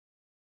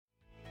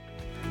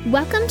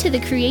Welcome to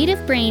the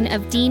creative brain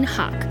of Dean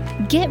Hawk.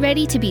 Get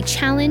ready to be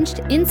challenged,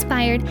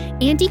 inspired,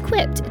 and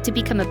equipped to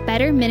become a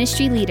better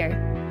ministry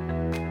leader.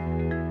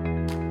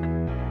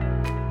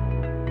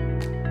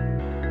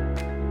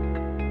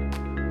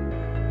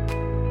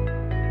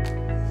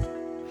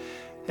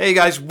 Hey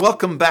guys,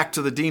 welcome back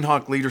to the Dean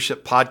Hawk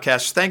Leadership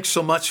Podcast. Thanks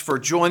so much for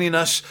joining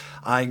us.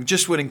 I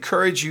just would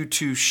encourage you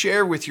to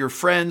share with your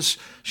friends,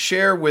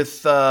 share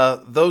with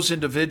those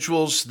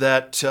individuals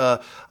that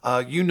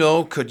you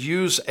know could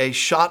use a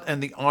shot in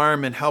the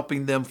arm in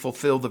helping them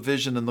fulfill the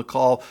vision and the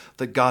call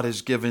that God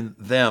has given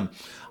them.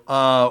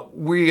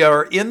 We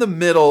are in the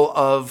middle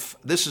of,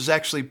 this is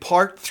actually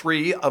part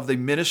 3 of the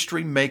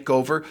ministry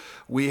makeover.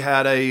 We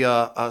had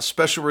a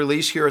special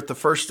release here at the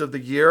first of the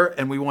year,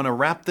 and we want to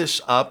wrap this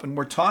up. And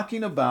we're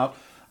talking about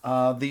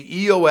the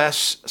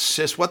EOS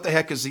system. What the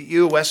heck is the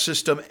EOS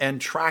system and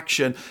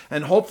traction?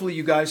 And hopefully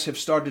you guys have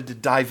started to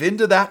dive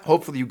into that.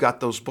 Hopefully you got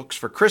those books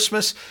for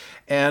Christmas.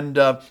 And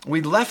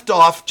we left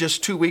off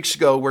just 2 weeks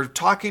ago. We're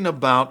talking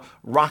about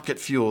rocket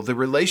fuel, the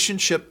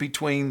relationship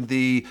between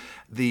the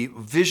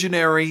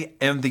visionary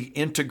and the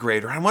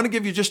integrator. I want to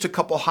give you just a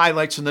couple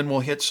highlights and then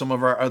we'll hit some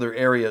of our other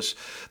areas.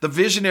 The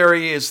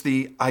visionary is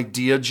the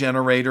idea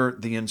generator,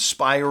 the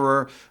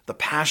inspirer, the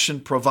passion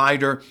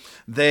provider.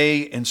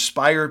 They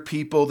inspire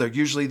people. They're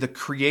usually the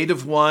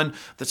creative one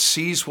that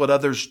sees what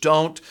others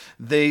don't.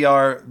 They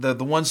are the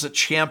ones that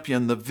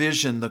champion the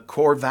vision, the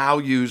core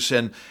values,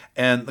 and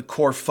the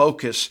core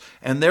focus.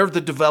 And they're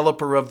the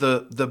developer of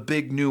the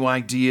big new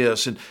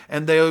ideas.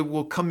 And they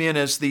will come in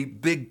as the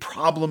big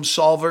problem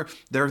solver.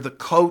 They're the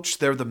coach.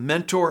 They're the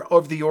mentor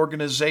of the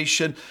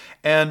organization.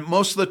 And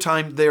most of the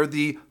time, they're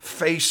the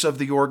face of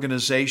the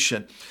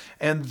organization.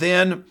 And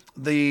then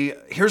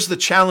here's the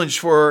challenge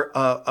for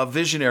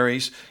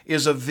visionaries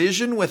is a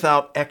vision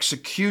without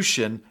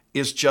execution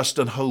is just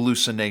an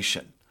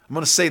hallucination. I'm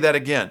going to say that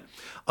again.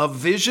 A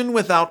vision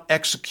without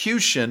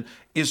execution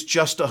is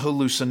just a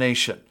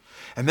hallucination.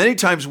 And many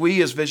times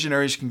we as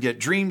visionaries can get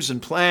dreams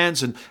and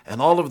plans and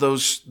all of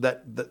those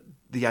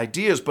the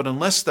ideas, but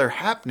unless they're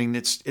happening,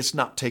 it's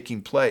not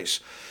taking place.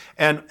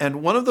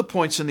 And one of the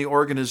points in the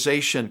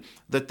organization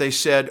that they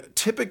said,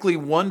 typically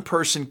one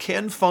person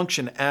can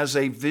function as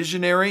a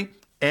visionary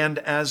and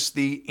as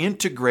the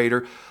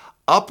integrator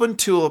up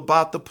until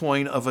about the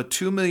point of a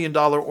 $2 million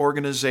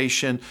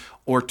organization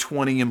or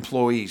 20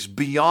 employees.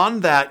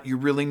 Beyond that, you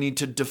really need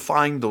to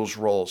define those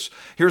roles.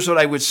 Here's what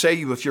I would say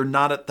to you if you're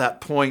not at that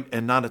point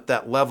and not at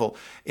that level.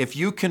 If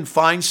you can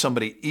find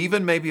somebody,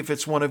 even maybe if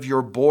it's one of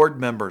your board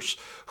members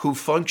who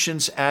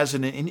functions as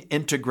an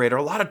integrator,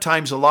 a lot of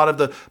times, a lot of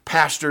the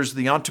pastors,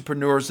 the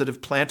entrepreneurs that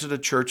have planted a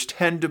church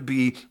tend to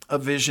be a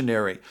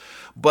visionary.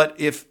 But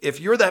if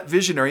you're that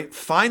visionary,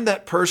 find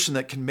that person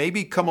that can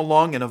maybe come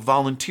along in a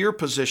volunteer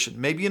position,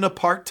 maybe in a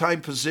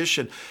part-time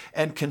position,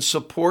 and can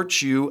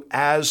support you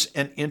as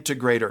an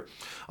integrator.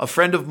 A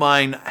friend of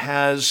mine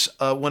has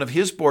one of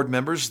his board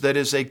members that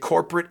is a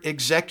corporate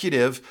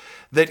executive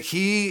that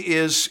he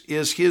is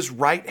his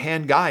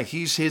right-hand guy.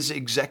 He's his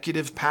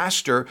executive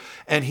pastor,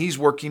 and he's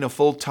working a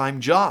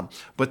full-time job.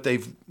 But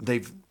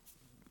they've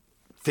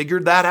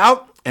figured that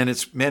out. And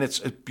it's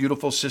a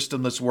beautiful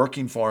system that's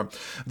working for them.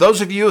 Those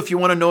of you, if you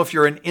want to know if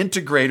you're an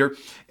integrator,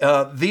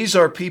 these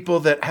are people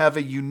that have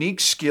a unique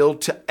skill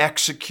to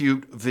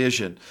execute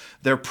vision.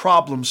 They're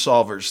problem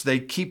solvers. They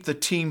keep the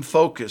team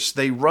focused.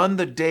 They run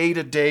the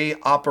day-to-day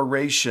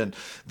operation.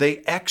 They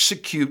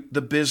execute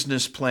the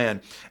business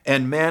plan.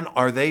 And man,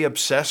 are they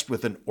obsessed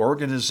with an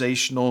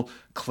organizational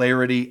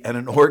clarity and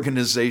an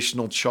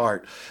organizational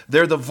chart.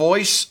 They're the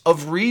voice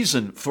of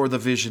reason for the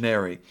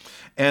visionary.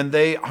 And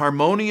they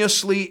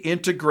harmoniously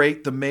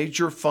integrate the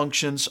major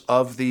functions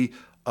of the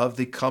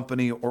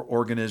company or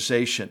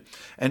organization.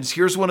 And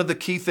here's one of the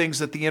key things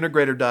that the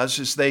integrator does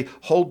is they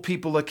hold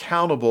people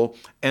accountable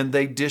and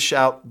they dish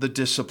out the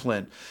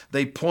discipline.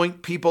 They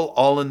point people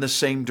all in the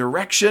same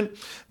direction.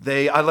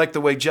 I like the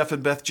way Jeff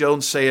and Beth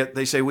Jones say it.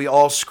 They say, we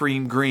all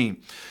scream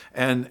green.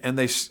 And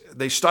they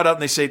start out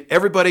and they say,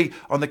 everybody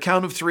on the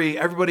count of 3,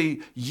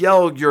 everybody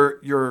yell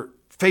your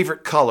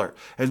favorite color,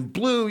 and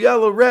blue,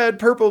 yellow, red,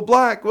 purple,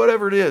 black,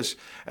 whatever it is.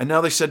 And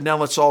now they said, now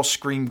let's all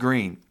scream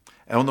green.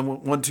 And on the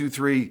 1, 2,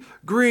 3,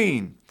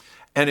 green.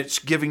 And it's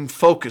giving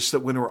focus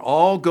that when we're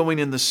all going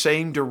in the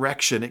same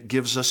direction, it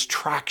gives us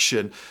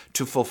traction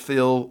to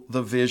fulfill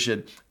the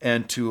vision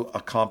and to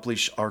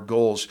accomplish our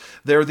goals.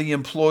 They're the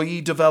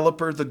employee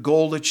developer, the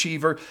goal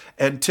achiever,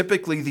 and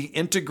typically the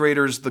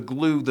integrator is the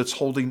glue that's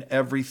holding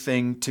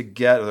everything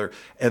together.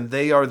 And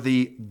they are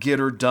the get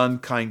her done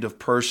kind of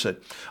person.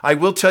 I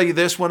will tell you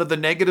this, one of the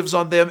negatives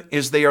on them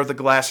is they are the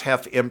glass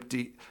half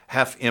empty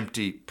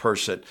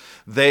person.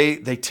 They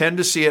tend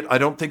to see it. I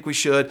don't think we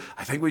should.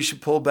 I think we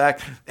should pull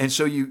back. And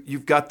so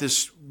you've got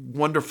this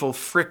wonderful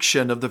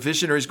friction of the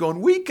visionaries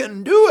going, we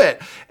can do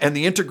it. And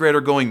the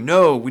integrator going,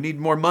 no, we need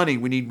more money.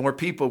 We need more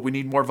people. We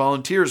need more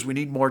volunteers. We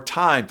need more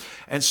time.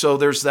 And so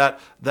there's that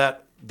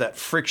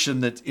friction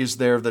that is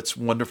there that's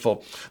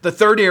wonderful. The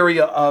third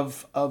area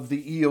of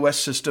the EOS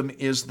system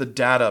is the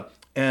data.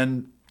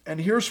 And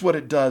here's what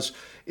it does.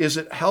 is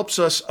it helps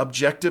us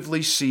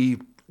objectively see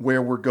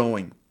where we're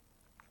going.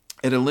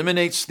 It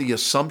eliminates the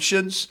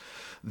assumptions,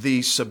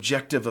 the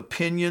subjective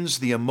opinions,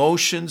 the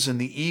emotions, and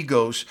the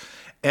egos.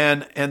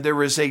 And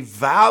there is a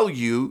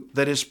value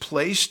that is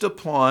placed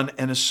upon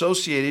and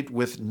associated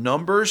with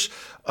numbers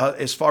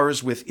as far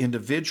as with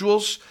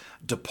individuals,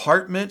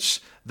 departments,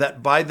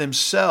 that by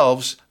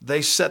themselves,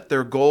 they set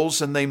their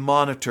goals and they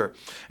monitor.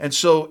 And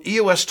so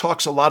EOS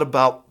talks a lot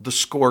about the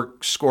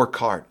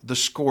scorecard, the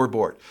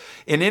scoreboard.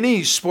 In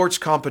any sports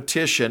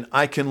competition,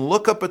 I can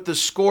look up at the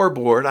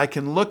scoreboard,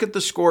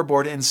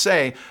 and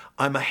say,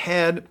 I'm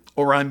ahead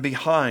or I'm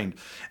behind.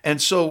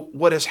 And so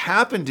what has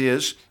happened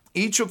is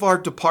each of our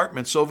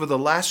departments over the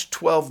last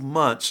 12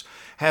 months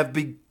have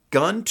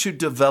begun to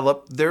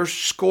develop their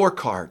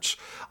scorecards.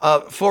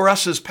 For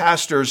us as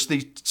pastors,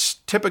 the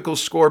typical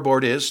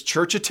scoreboard is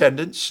church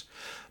attendance,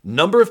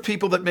 number of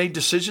people that made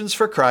decisions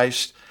for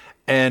Christ,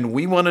 and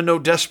we want to know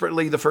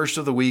desperately the first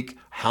of the week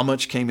how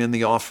much came in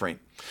the offering.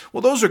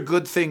 Well, those are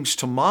good things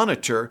to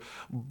monitor,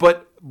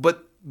 but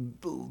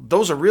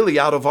those are really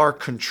out of our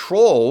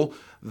control,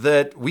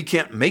 that we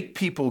can't make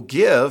people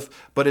give,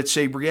 but it's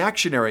a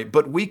reactionary.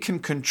 But we can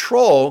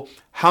control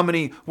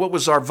what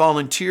was our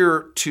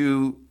volunteer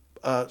to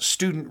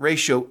student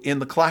ratio in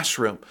the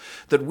classroom,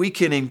 that we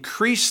can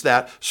increase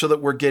that so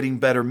that we're getting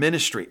better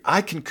ministry.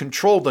 I can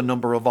control the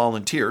number of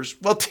volunteers,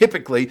 well,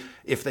 typically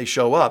if they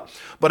show up,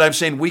 but I'm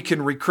saying we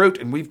can recruit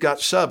and we've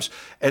got subs.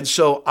 And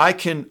so I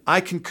can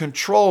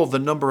control the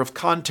number of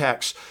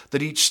contacts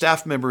that each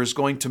staff member is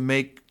going to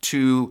make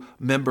to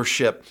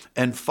membership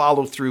and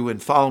follow through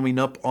and following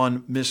up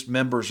on missed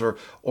members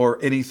or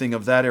anything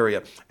of that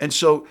area. And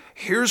so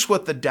here's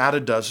what the data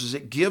does is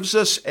it gives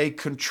us a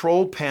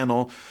control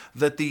panel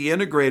that the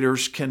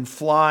integrators can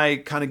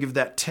fly, kind of give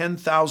that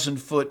 10,000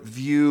 foot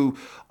view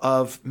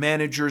of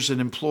managers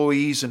and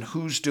employees and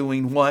who's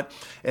doing what.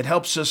 It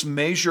helps us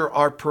measure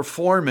our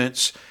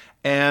performance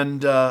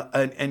and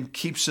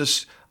keeps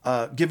us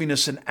giving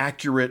us an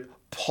accurate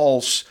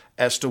pulse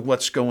as to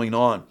what's going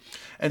on.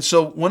 And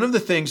so one of the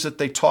things that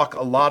they talk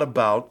a lot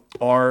about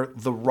are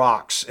the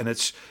rocks. And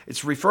it's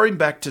referring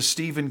back to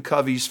Stephen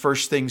Covey's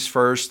First Things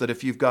First, that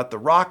if you've got the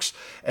rocks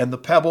and the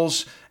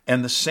pebbles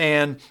and the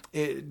sand,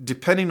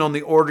 depending on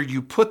the order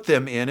you put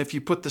them in, if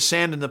you put the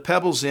sand and the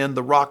pebbles in,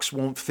 the rocks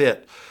won't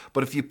fit.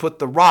 But if you put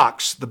the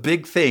rocks, the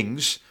big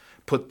things,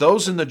 put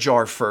those in the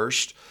jar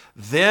first,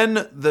 then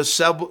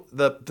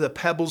the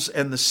pebbles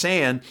and the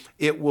sand,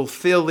 it will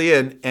fill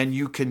in and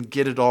you can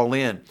get it all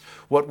in.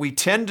 What we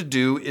tend to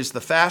do is the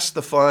fast,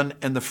 the fun,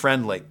 and the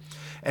friendly.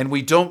 And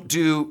we tend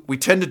to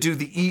do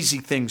the easy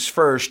things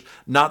first,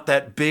 not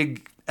that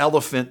big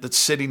elephant that's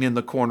sitting in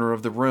the corner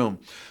of the room.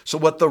 So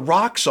what the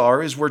rocks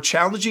are is we're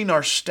challenging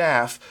our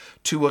staff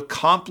to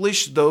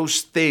accomplish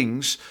those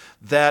things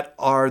that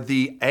are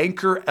the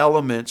anchor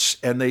elements,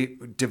 and they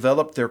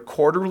develop their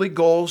quarterly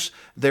goals,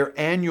 their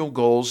annual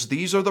goals.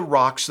 These are the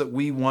rocks that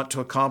we want to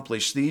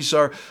accomplish. These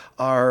are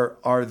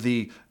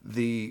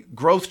the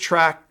growth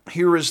track.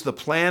 Here is the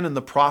plan and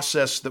the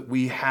process that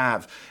we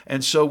have.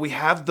 And so we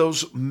have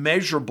those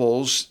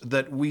measurables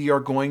that we are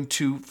going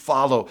to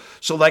follow.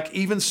 So like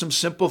even some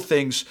simple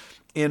things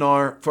for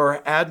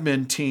our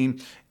admin team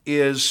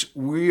is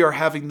we are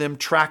having them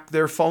track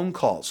their phone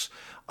calls.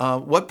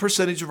 What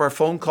percentage of our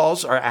phone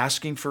calls are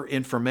asking for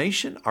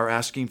information, are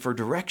asking for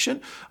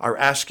direction, are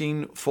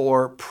asking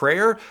for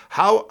prayer?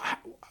 How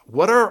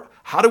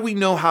do we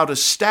know how to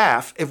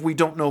staff if we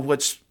don't know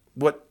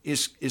what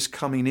is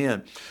coming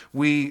in?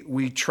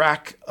 We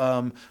track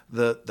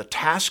the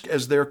task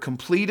as they're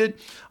completed.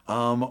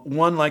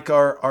 One like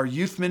our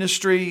youth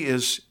ministry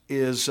is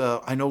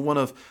I know one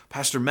of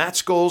Pastor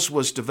Matt's goals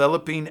was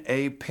developing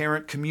a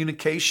parent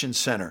communication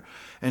center.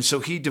 And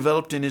so he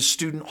developed in his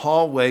student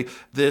hallway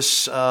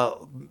this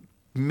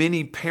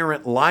mini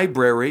parent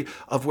library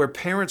of where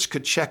parents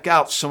could check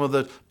out some of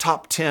the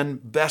top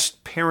 10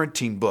 best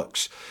parenting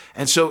books.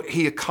 And so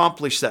he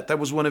accomplished that. That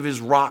was one of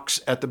his rocks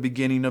at the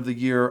beginning of the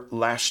year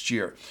last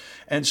year.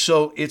 And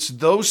so it's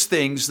those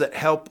things that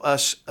help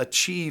us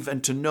achieve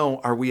and to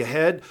know, are we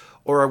ahead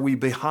or are we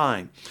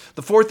behind?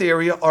 The fourth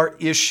area are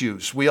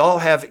issues. We all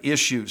have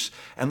issues.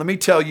 And let me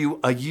tell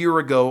you, a year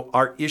ago,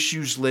 our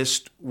issues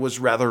list was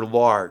rather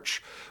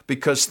large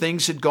because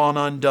things had gone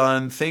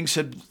undone, things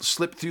had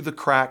slipped through the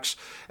cracks.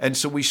 And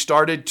so we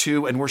started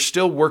to, and we're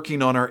still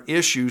working on our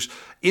issues.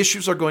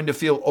 Issues are going to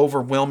feel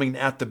overwhelming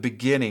at the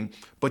beginning,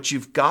 but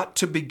you've got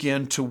to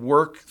begin to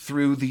work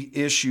through the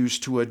issues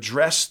to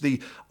address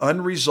the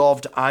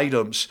unresolved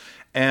items.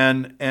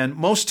 And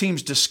most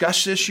teams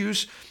discuss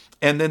issues,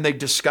 and then they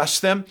discuss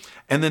them,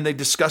 and then they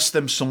discuss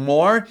them some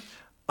more,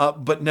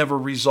 but never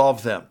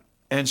resolve them.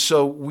 And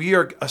so we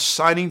are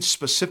assigning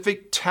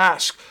specific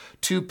tasks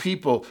to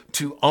people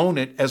to own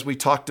it, as we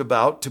talked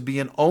about, to be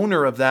an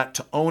owner of that,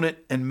 to own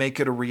it and make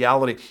it a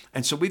reality.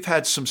 And so we've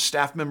had some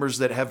staff members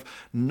that have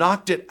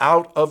knocked it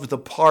out of the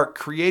park,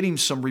 creating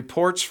some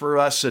reports for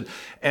us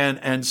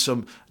and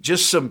some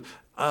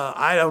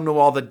I don't know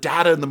all the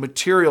data and the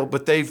material,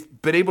 but they've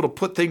been able to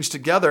put things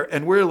together,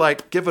 and we're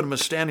like giving them a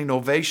standing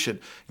ovation.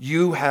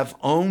 You have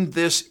owned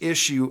this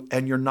issue,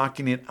 and you're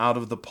knocking it out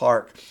of the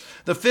park.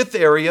 The fifth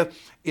area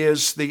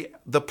is the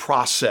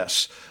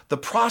process. The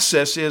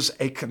process is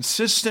a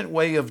consistent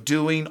way of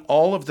doing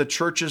all of the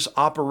church's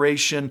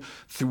operation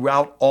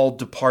throughout all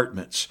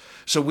departments.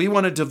 So we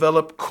want to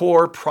develop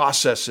core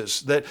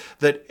processes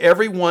that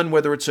everyone,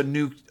 whether it's a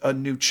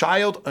new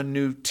child, a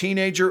new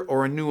teenager,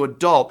 or a new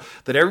adult,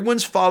 that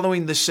everyone's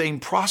following the same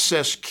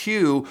process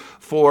cue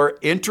for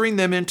entering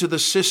them into the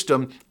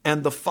system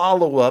and the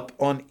follow-up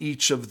on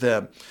each of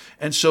them.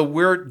 And so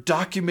we're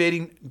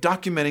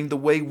documenting the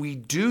way we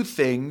do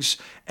things,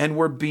 and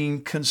we're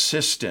being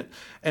consistent.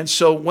 And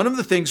so one of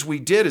the things we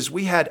did is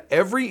we had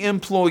every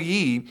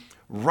employee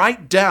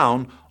write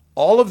down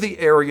all of the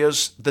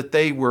areas that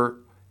they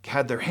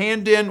had their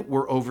hand in,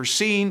 were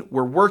overseeing,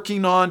 were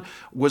working on,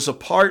 was a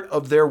part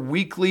of their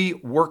weekly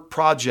work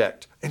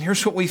project. And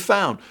here's what we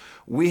found.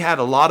 We had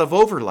a lot of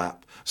overlap.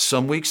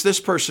 Some weeks this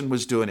person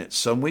was doing it.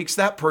 Some weeks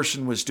that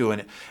person was doing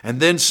it. And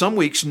then some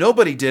weeks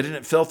nobody did it and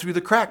it fell through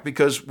the crack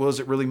because was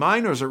it really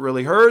mine, or was it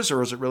really hers, or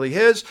was it really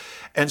his?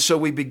 And so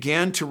we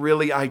began to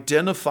really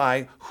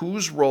identify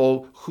whose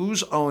role,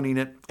 who's owning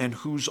it, and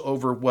who's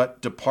over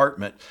what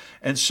department.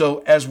 And so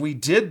as we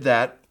did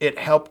that, it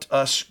helped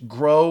us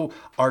grow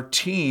our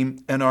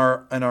team and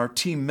our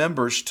team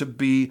members to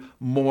be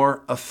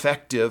more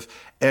effective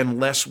and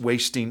less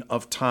wasting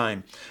of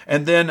time.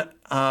 And then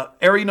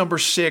area number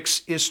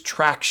 6 is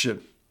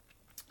traction.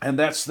 And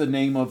that's the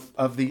name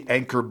of the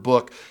anchor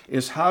book,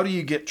 is how do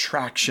you get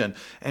traction?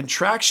 And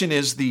traction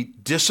is the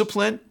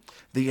discipline,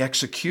 the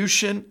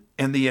execution,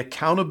 and the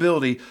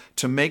accountability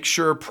to make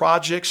sure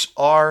projects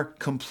are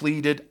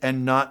completed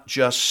and not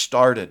just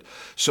started.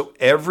 So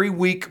every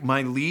week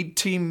my lead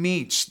team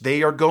meets,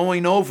 they are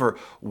going over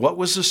what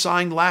was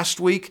assigned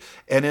last week,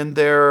 and in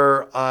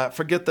their,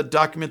 forget the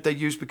document they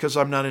use because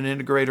I'm not an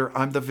integrator,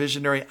 I'm the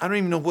visionary, I don't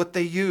even know what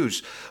they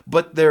use,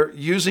 but they're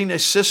using a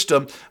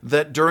system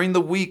that during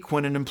the week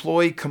when an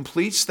employee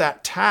completes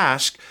that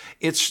task,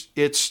 it's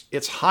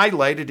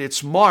highlighted,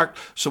 it's marked,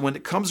 so when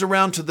it comes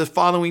around to the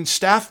following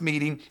staff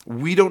meeting,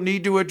 we don't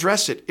need to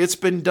address it. It's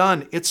been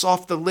done. It's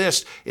off the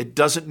list. It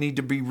doesn't need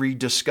to be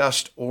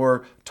rediscussed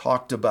or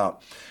talked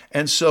about.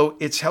 And so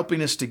it's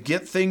helping us to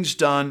get things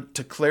done,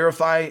 to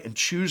clarify and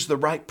choose the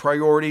right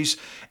priorities.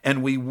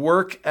 And we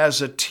work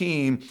as a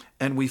team,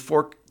 and we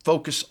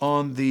focus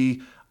on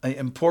the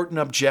important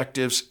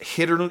objectives,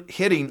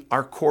 hitting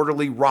our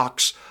quarterly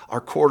rocks,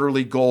 our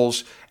quarterly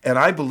goals. And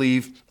I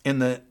believe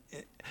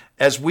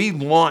as we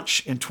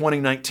launch in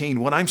 2019,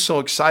 what I'm so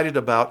excited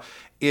about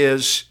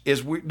is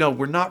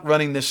we're not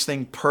running this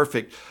thing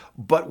perfect,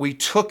 but we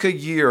took a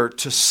year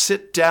to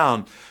sit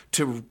down,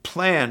 to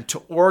plan, to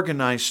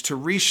organize, to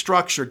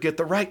restructure, get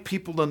the right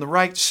people in the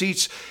right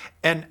seats.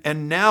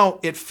 And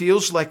now it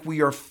feels like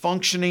we are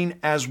functioning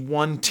as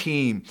one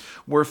team.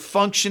 We're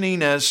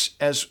functioning as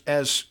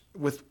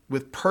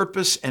with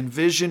purpose and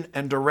vision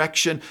and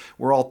direction.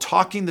 We're all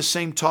talking the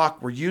same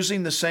talk. We're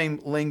using the same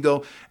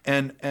lingo,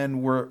 and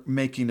we're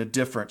making a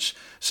difference.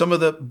 Some of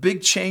the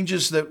big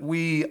changes that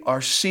we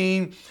are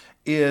seeing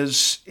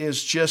is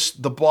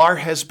just the bar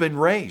has been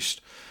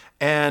raised.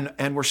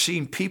 And we're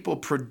seeing people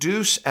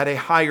produce at a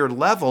higher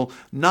level,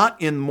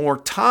 not in more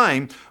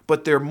time,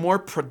 but they're more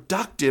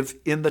productive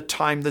in the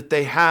time that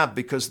they have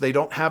because they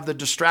don't have the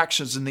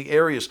distractions in the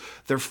areas.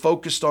 They're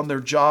focused on their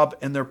job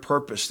and their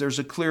purpose. There's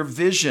a clear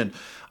vision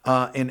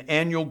and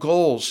annual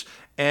goals.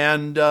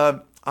 And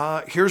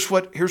here's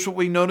what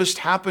we noticed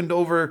happened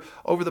over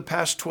the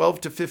past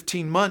 12 to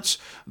 15 months.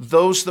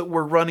 Those that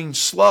were running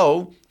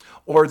slow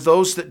or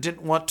those that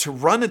didn't want to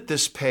run at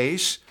this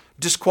pace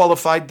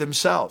disqualified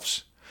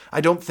themselves. I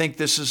don't think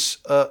this is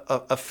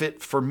a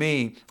fit for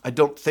me. I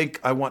don't think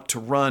I want to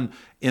run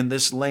in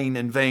this lane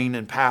and vein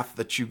and path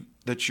that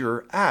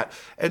you're at.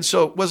 And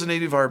so it wasn't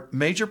any of our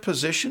major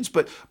positions,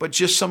 but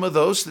just some of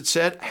those that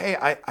said, hey,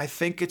 I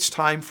think it's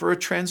time for a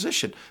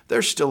transition.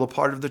 They're still a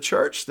part of the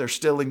church. They're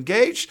still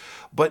engaged,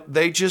 but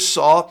they just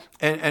saw,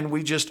 and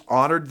we just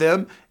honored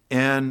them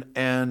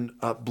and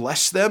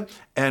blessed them.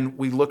 And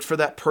we looked for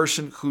that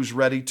person who's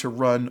ready to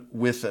run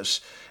with us.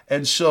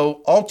 And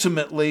so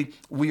ultimately,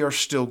 we are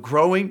still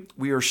growing.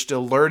 We are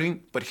still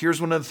learning. But here's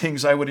one of the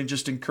things I would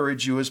just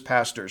encourage you as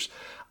pastors.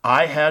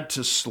 I had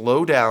to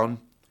slow down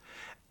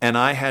and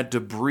I had to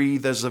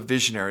breathe as a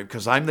visionary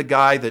because I'm the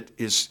guy that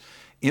is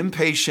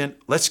impatient.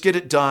 Let's get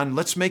it done.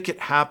 Let's make it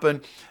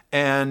happen.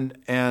 And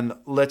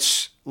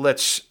let's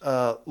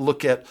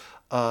look at,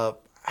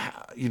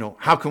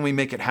 how can we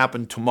make it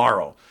happen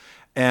tomorrow?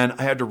 And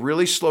I had to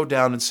really slow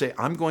down and say,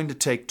 I'm going to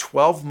take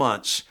 12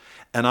 months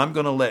and I'm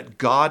going to let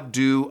God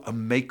do a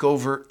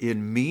makeover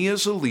in me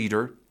as a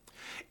leader,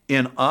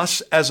 in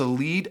us as a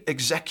lead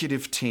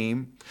executive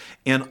team,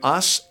 in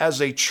us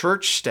as a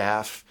church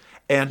staff,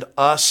 and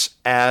us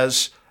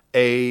as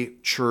a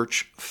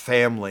church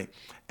family.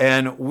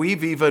 And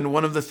we've even,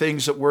 one of the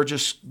things that we're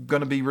just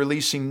going to be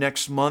releasing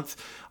next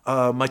month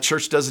My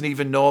church doesn't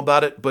even know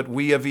about it, but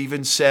we have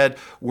even said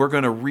we're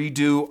going to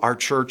redo our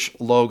church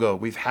logo.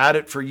 We've had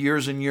it for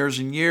years and years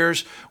and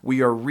years.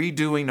 We are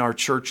redoing our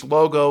church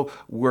logo.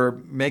 We're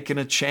making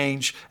a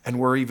change, and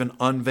we're even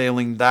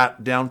unveiling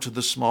that down to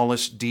the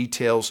smallest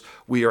details.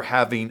 We are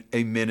having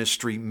a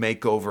ministry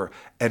makeover,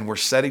 and we're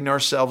setting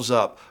ourselves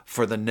up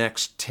for the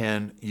next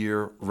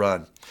 10-year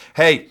run.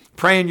 Hey,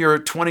 praying your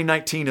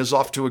 2019 is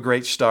off to a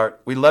great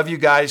start. We love you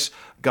guys.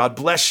 God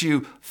bless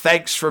you.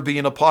 Thanks for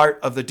being a part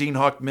of the Dean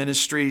Hawk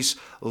Ministries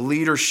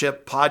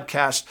Leadership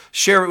Podcast.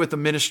 Share it with a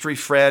ministry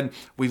friend.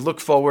 We look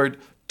forward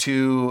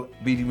to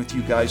meeting with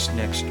you guys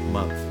next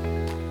month.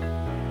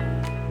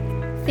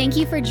 Thank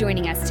you for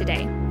joining us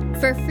today.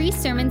 For a free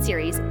sermon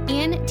series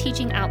and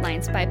teaching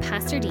outlines by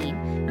Pastor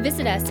Dean,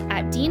 visit us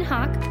at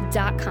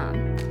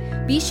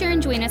deanhawk.com. Be sure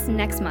and join us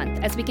next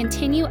month as we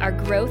continue our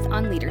growth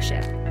on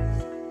leadership.